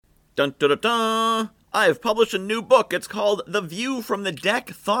Dun dun dun dun! I have published a new book. It's called The View from the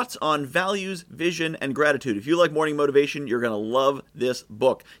Deck, Thoughts on Values, Vision, and Gratitude. If you like morning motivation, you're going to love this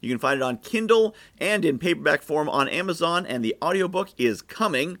book. You can find it on Kindle and in paperback form on Amazon, and the audiobook is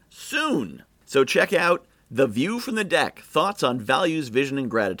coming soon. So check out The View from the Deck, Thoughts on Values, Vision, and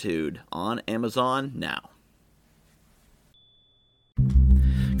Gratitude on Amazon now.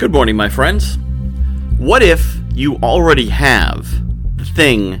 Good morning, my friends. What if you already have the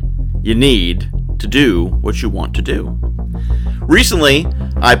thing you need to do what you want to do? Recently,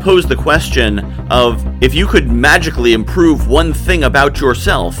 I posed the question of if you could magically improve one thing about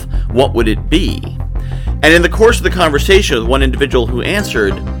yourself, what would it be? And in the course of the conversation with one individual who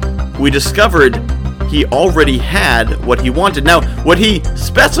answered, we discovered he already had what he wanted. Now, what he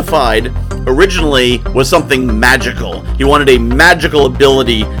specified originally was something magical. He wanted a magical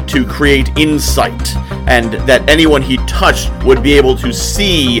ability to create insight, and that anyone he touched would be able to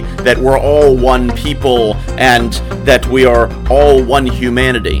see that we're all one people and that we are all one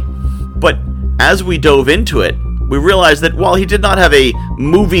humanity. But as we dove into it, we realized that while he did not have a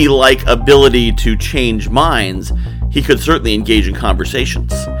movie-like ability to change minds, he could certainly engage in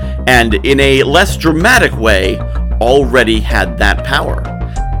conversations, and in a less dramatic way, already had that power.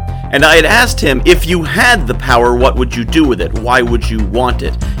 And I had asked him, if you had the power, what would you do with it? Why would you want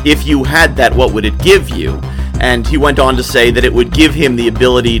it? If you had that, what would it give you? And he went on to say that it would give him the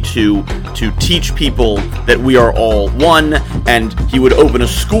ability to teach people that we are all one, and he would open a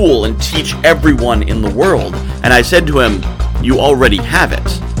school and teach everyone in the world. And I said to him, you already have it.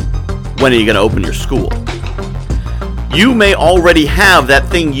 When are you going to open your school? You may already have that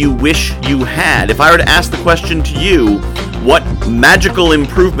thing you wish you had. If I were to ask the question to you, what magical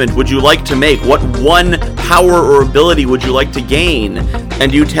improvement would you like to make? What one power or ability would you like to gain?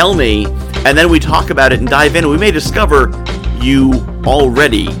 And you tell me, and then we talk about it and dive in, and we may discover you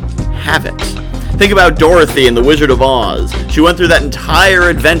already have it. Think about Dorothy in The Wizard of Oz. She went through that entire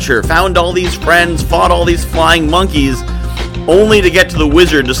adventure, found all these friends, fought all these flying monkeys, only to get to the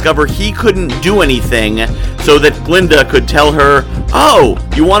wizard, discover he couldn't do anything, so that Glinda could tell her, oh,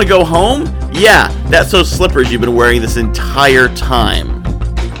 you want to go home? Yeah, that's those slippers you've been wearing this entire time.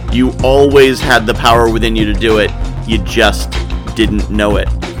 You always had the power within you to do it, you just didn't know it.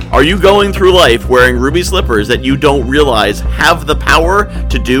 Are you going through life wearing ruby slippers that you don't realize have the power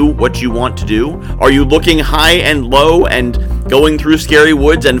to do what you want to do? Are you looking high and low and going through scary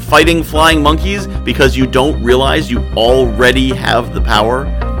woods and fighting flying monkeys because you don't realize you already have the power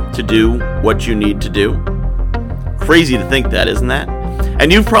to do what you need to do? Crazy to think that, isn't that?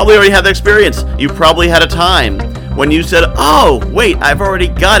 And you've probably already had that experience. You've probably had a time when you said, oh, wait, I've already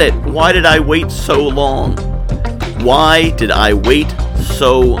got it. Why did I wait so long? Why did I wait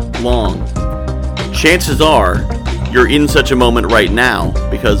so long? Chances are you're in such a moment right now,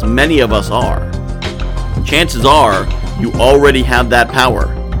 because many of us are. Chances are you already have that power.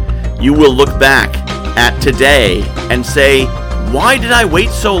 You will look back at today and say, why did I wait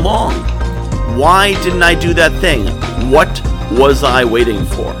so long? Why didn't I do that thing? What was I waiting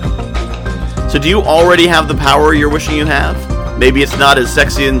for? So do you already have the power you're wishing you have? Maybe it's not as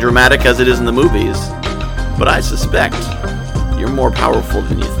sexy and dramatic as it is in the movies, but I suspect you're more powerful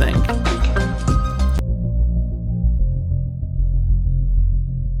than you think.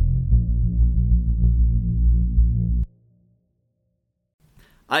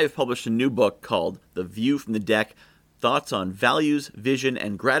 I have published a new book called The View from the Deck, Thoughts on Values, Vision,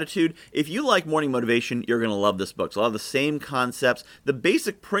 and Gratitude. If you like morning motivation, you're going to love this book. It's a lot of the same concepts. The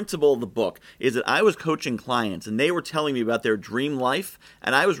basic principle of the book is that I was coaching clients, and they were telling me about their dream life,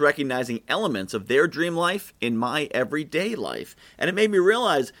 and I was recognizing elements of their dream life in my everyday life. And it made me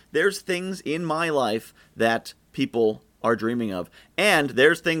realize there's things in my life that people are dreaming of. And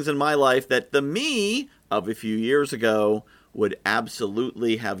there's things in my life that the me of a few years ago would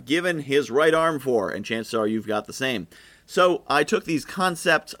absolutely have given his right arm for, and chances are you've got the same. So I took these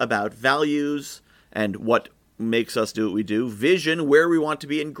concepts about values and what makes us do what we do, vision, where we want to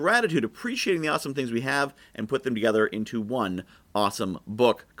be, and gratitude, appreciating the awesome things we have, and put them together into one awesome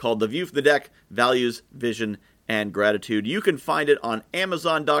book called The View from the Deck, Values, Vision, and Gratitude. You can find it on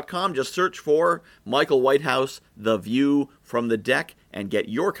Amazon.com. Just search for Michael Whitehouse, The View from the Deck, and get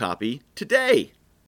your copy today.